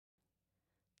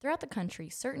Throughout the country,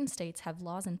 certain states have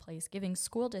laws in place giving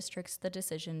school districts the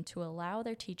decision to allow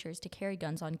their teachers to carry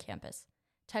guns on campus.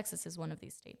 Texas is one of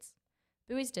these states.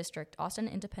 Bowie's district, Austin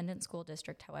Independent School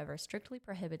District, however, strictly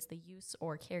prohibits the use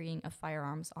or carrying of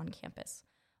firearms on campus.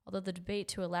 Although the debate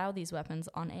to allow these weapons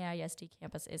on AISD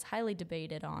campus is highly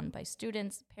debated on by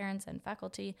students, parents, and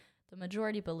faculty, the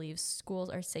majority believes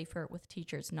schools are safer with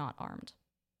teachers not armed.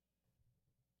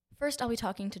 First, I'll be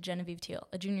talking to Genevieve Teal,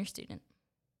 a junior student.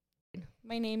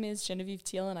 My name is Genevieve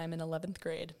Teal, and I'm in 11th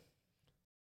grade.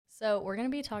 So we're going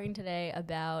to be talking today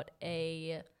about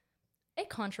a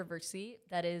controversy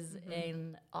that is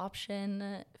an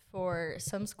option for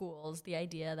some schools, the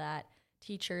idea that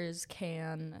teachers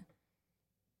can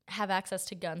have access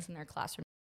to guns in their classroom.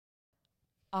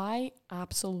 I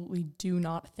absolutely do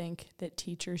not think that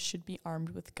teachers should be armed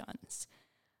with guns.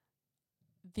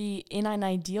 In an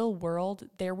ideal world,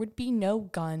 there would be no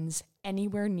guns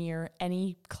anywhere near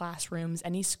any classrooms,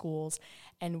 any schools,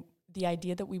 and the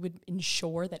idea that we would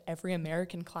ensure that every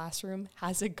American classroom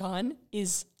has a gun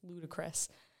is ludicrous.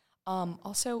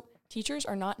 Also, teachers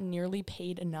are not nearly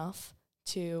paid enough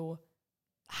to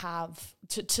have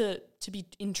to be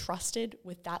entrusted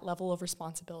with that level of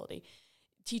responsibility.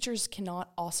 Teachers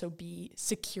cannot also be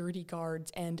security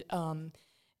guards and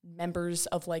members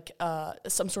of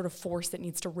some sort of force that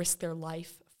needs to risk their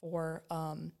life for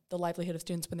the livelihood of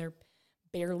students when they're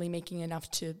barely making enough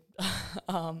to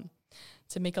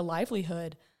make a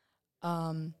livelihood.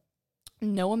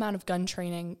 No amount of gun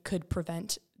training could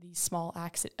prevent these small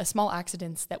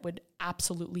accidents that would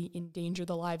absolutely endanger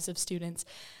the lives of students.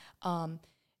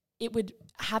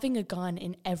 Having a gun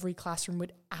in every classroom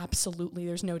would absolutely,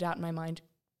 there's no doubt in my mind,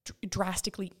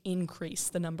 drastically increase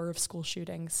the number of school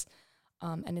shootings.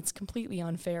 And it's completely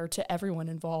unfair to everyone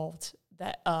involved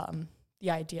that the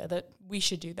idea that we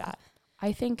should do that.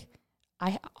 I think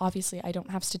I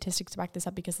don't have statistics to back this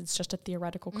up because it's just a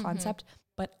theoretical concept,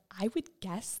 but I would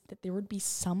guess that there would be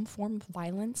some form of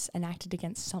violence enacted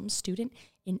against some student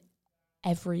in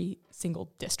every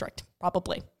single district,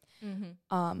 probably.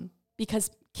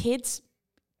 Because kids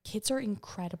are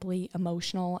incredibly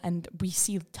emotional, and we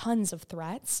see tons of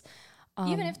threats.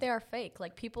 Even if they are fake,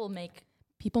 like people make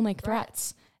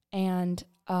threats. And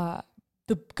the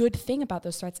good thing about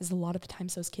those threats is a lot of the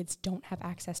times those kids don't have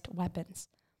access to weapons.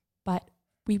 But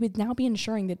we would now be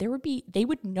ensuring that they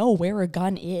would know where a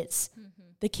gun is.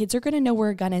 The kids are going to know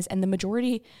where a gun is, and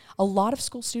a lot of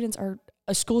school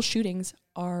shootings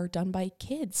are done by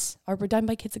kids,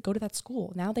 that go to that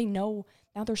school. Now they know,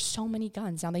 now there's so many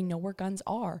guns. Now they know where guns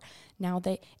are. Now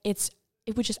it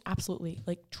would just absolutely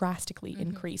drastically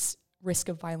increase risk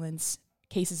of violence,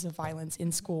 cases of violence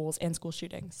in schools and school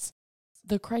shootings.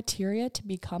 The criteria to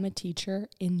become a teacher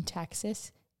in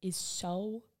Texas is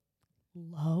so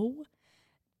low.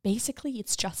 Basically,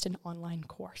 it's just an online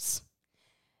course.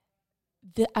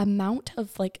 The amount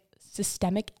of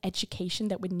systemic education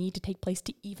that would need to take place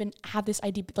to even have this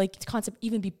idea, concept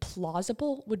even be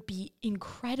plausible, would be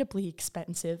incredibly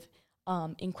expensive,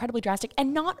 incredibly drastic,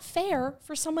 and not fair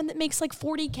for someone that makes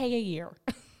 $40K a year.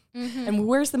 And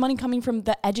where's the money coming from?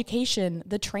 The education,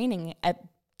 the training,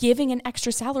 giving an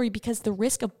extra salary, because the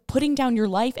risk of putting down your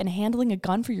life and handling a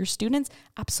gun for your students,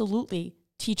 absolutely,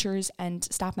 teachers and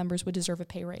staff members would deserve a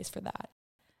pay raise for that.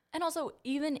 And also,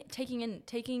 even taking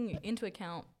into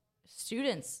account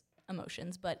students'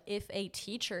 emotions, but if a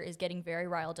teacher is getting very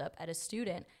riled up at a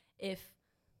student, if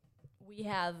we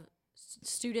have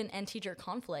student and teacher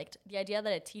conflict, the idea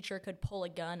that a teacher could pull a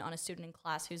gun on a student in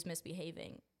class who's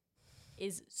misbehaving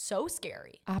is so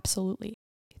scary. Absolutely.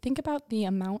 Think about the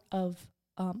amount of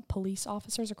police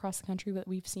officers across the country that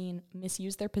we've seen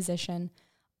misuse their position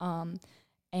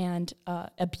and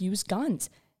abuse guns.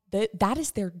 That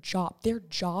is their job. Their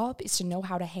job is to know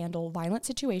how to handle violent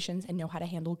situations and know how to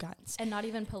handle guns. And not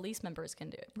even police members can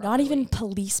do it properly. Not even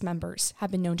police members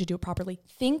have been known to do it properly.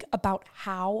 Think about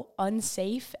how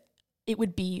unsafe it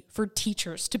would be for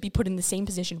teachers to be put in the same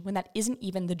position when that isn't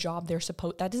even the job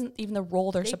that isn't even the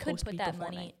role they're supposed to be performing. They could put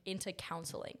that money into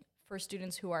counseling for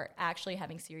students who are actually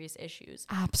having serious issues.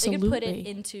 Absolutely. They could put it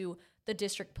into the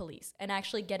district police and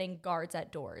actually getting guards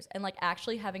at doors and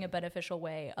actually having a beneficial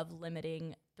way of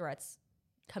limiting threats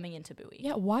coming into Bowie.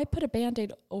 Yeah, why put a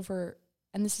Band-Aid over,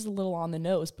 and this is a little on the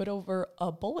nose, but over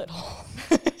a bullet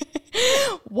hole?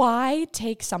 Why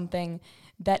take something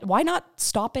why not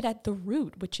stop it at the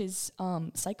root, which is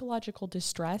psychological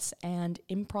distress and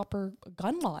improper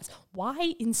gun laws?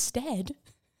 Why instead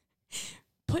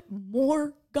put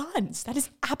more guns? That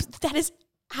is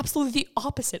absolutely the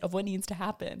opposite of what needs to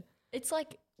happen. It's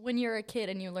like when you're a kid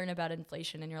and you learn about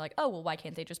inflation and you're like, oh, well, why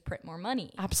can't they just print more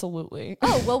money? Absolutely.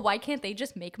 Oh, well, why can't they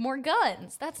just make more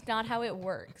guns? That's not how it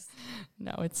works.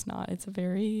 No, it's not. It's a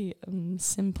very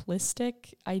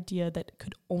simplistic idea that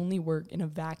could only work in a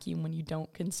vacuum when you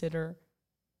don't consider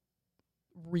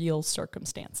real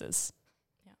circumstances.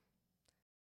 Yeah.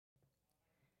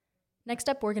 Next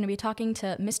up, we're going to be talking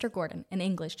to Mr. Gordon, an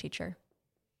English teacher.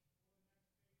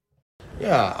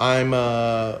 Yeah, I'm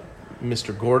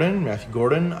Mr. Gordon, Matthew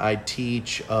Gordon. I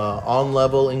teach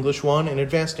on-level English 1 and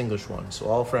advanced English 1, so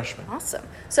all freshmen. Awesome.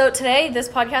 So today, this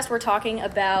podcast, we're talking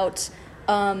about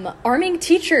arming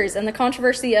teachers and the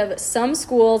controversy of some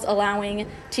schools allowing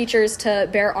teachers to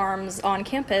bear arms on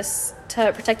campus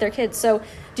to protect their kids. So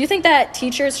do you think that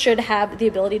teachers should have the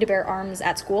ability to bear arms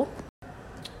at school?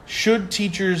 Should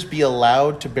teachers be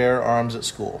allowed to bear arms at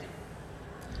school?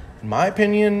 In my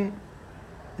opinion,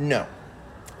 no.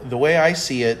 The way I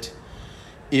see it,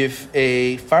 if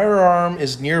a firearm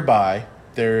is nearby,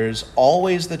 there's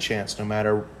always the chance, no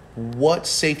matter what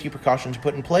safety precautions you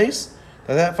put in place,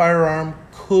 that firearm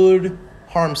could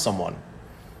harm someone.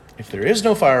 If there is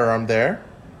no firearm there,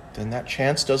 then that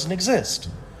chance doesn't exist.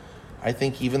 I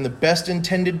think even the best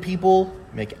intended people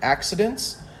make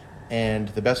accidents, and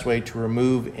the best way to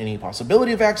remove any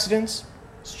possibility of accidents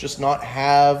is just not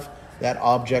have that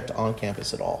object on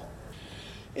campus at all.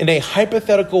 In a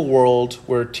hypothetical world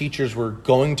where teachers were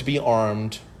going to be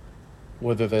armed,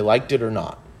 whether they liked it or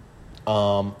not,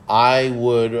 I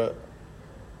would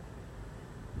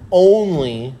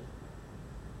only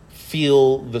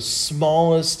feel the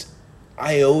smallest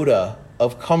iota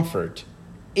of comfort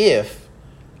if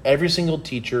every single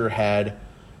teacher had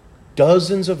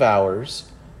dozens of hours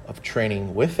of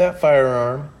training with that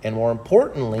firearm, and more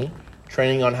importantly,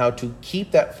 training on how to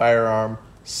keep that firearm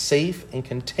safe and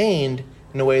contained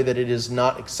in a way that it is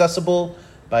not accessible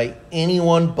by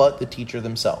anyone but the teacher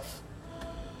themselves.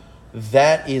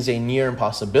 That is a near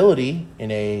impossibility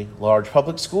in a large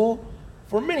public school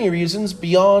for many reasons,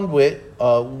 beyond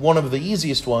one of the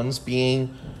easiest ones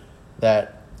being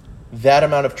that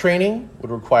amount of training would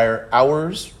require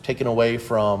hours taken away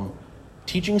from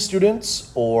teaching students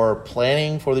or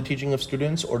planning for the teaching of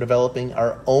students or developing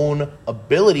our own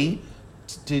ability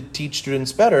to teach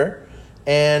students better.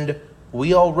 And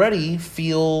we already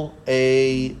feel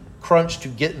a crunch to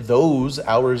get those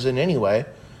hours in anyway.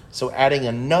 So adding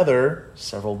another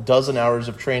several dozen hours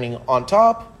of training on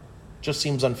top just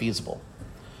seems unfeasible.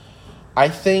 I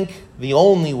think the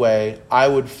only way I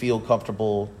would feel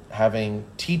comfortable having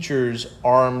teachers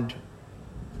armed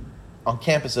on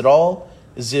campus at all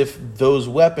is if those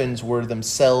weapons were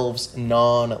themselves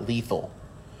non-lethal.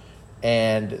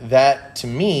 And that, to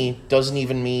me, doesn't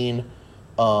even mean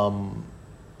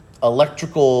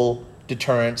electrical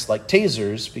deterrents like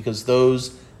tasers, because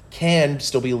those can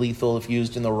still be lethal if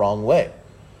used in the wrong way.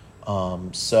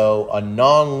 So a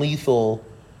non-lethal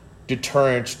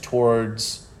deterrent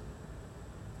towards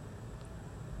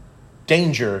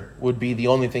danger would be the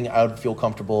only thing I would feel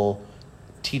comfortable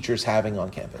teachers having on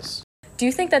campus. Do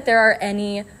you think that there are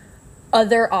any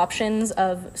other options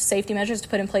of safety measures to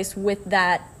put in place with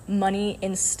that money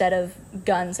instead of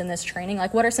guns in this training?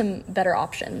 Like, what are some better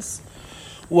options?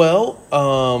 Well,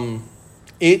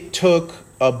 it took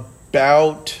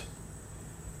about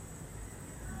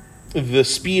the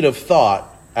speed of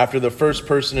thought after the first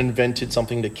person invented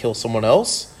something to kill someone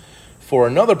else for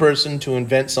another person to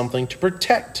invent something to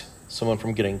protect someone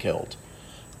from getting killed.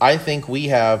 I think we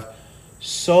have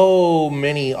so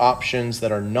many options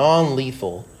that are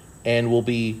non-lethal and will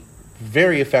be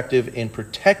very effective in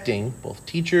protecting both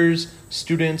teachers,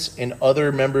 students, and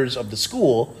other members of the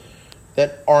school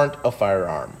that aren't a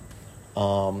firearm.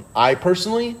 I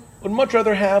personally would much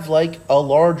rather have like a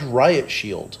large riot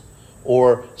shield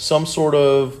or some sort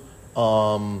of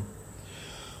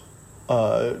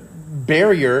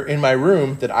barrier in my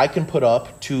room that I can put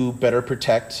up to better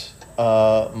protect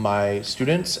my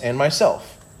students and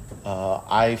myself.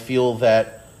 I feel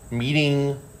that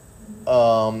meeting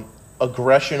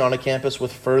aggression on a campus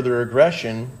with further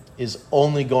aggression is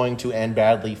only going to end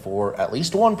badly for at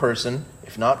least one person,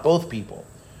 if not both people.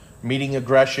 Meeting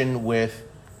aggression with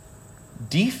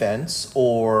defense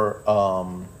or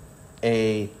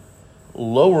a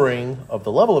lowering of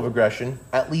the level of aggression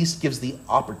at least gives the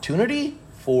opportunity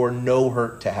for no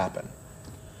hurt to happen.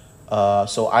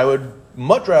 So I would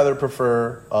much rather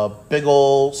prefer a big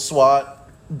ol' SWAT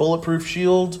bulletproof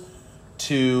shield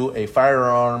to a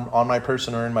firearm on my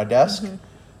person or in my desk.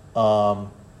 Mm-hmm.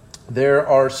 There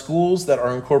are schools that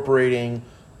are incorporating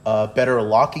better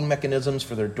locking mechanisms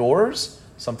for their doors,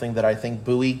 something that I think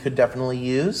Bowie could definitely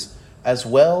use, as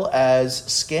well as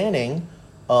scanning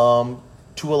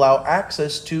to allow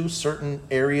access to certain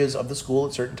areas of the school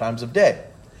at certain times of day.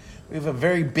 We have a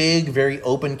very big, very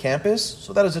open campus,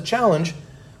 so that is a challenge,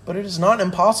 but it is not an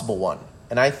impossible one.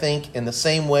 And I think in the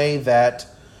same way that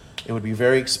it would be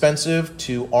very expensive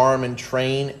to arm and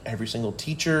train every single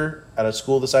teacher at a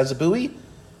school the size of Bowie, you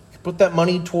could put that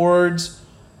money towards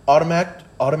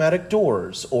automatic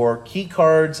doors or key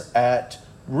cards at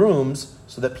rooms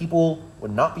so that people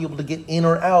would not be able to get in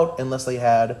or out unless they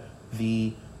had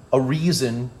a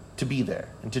reason to be there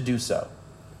and to do so.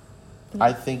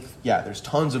 I think, there's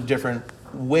tons of different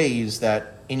ways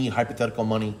that any hypothetical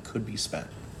money could be spent.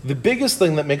 The biggest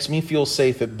thing that makes me feel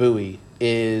safe at Bowie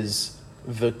is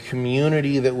the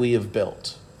community that we have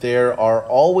built. There are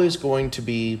always going to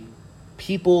be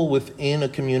people within a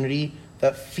community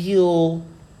that feel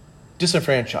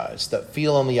disenfranchised, that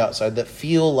feel on the outside, that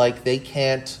feel like they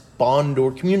can't bond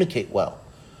or communicate well.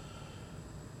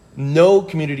 No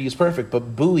community is perfect,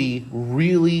 but Bowie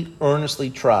really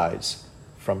earnestly tries,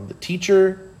 from the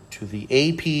teacher to the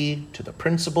AP, to the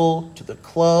principal, to the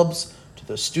clubs, to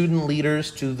the student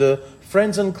leaders, to the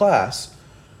friends in class,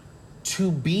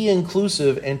 to be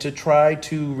inclusive and to try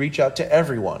to reach out to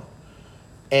everyone.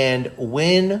 And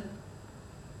when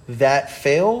that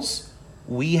fails,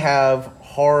 we have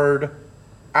hard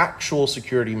actual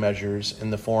security measures in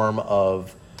the form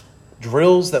of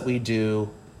drills that we do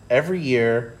every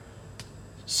year,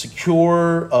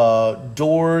 secure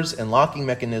doors and locking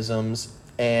mechanisms,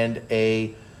 and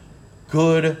a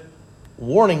good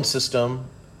warning system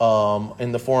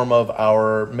in the form of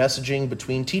our messaging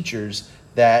between teachers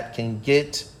that can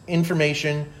get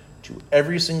information to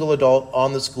every single adult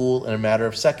on the school in a matter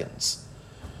of seconds.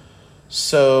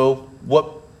 So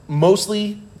what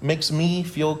mostly makes me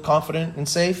feel confident and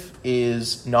safe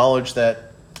is knowledge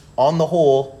that, on the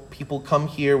whole, people come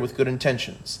here with good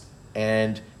intentions.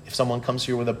 And if someone comes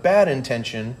here with a bad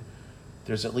intention,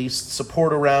 there's at least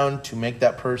support around to make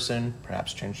that person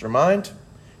perhaps change their mind.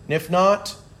 And if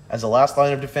not, as a last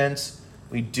line of defense,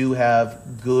 we do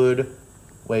have good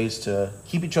ways to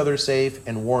keep each other safe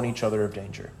and warn each other of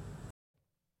danger.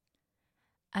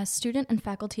 As student and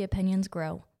faculty opinions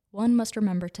grow, one must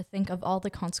remember to think of all the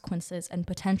consequences and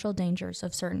potential dangers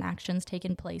of certain actions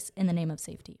taken place in the name of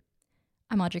safety.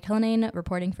 I'm Audrey Cullinane,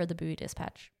 reporting for the Bowie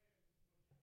Dispatch.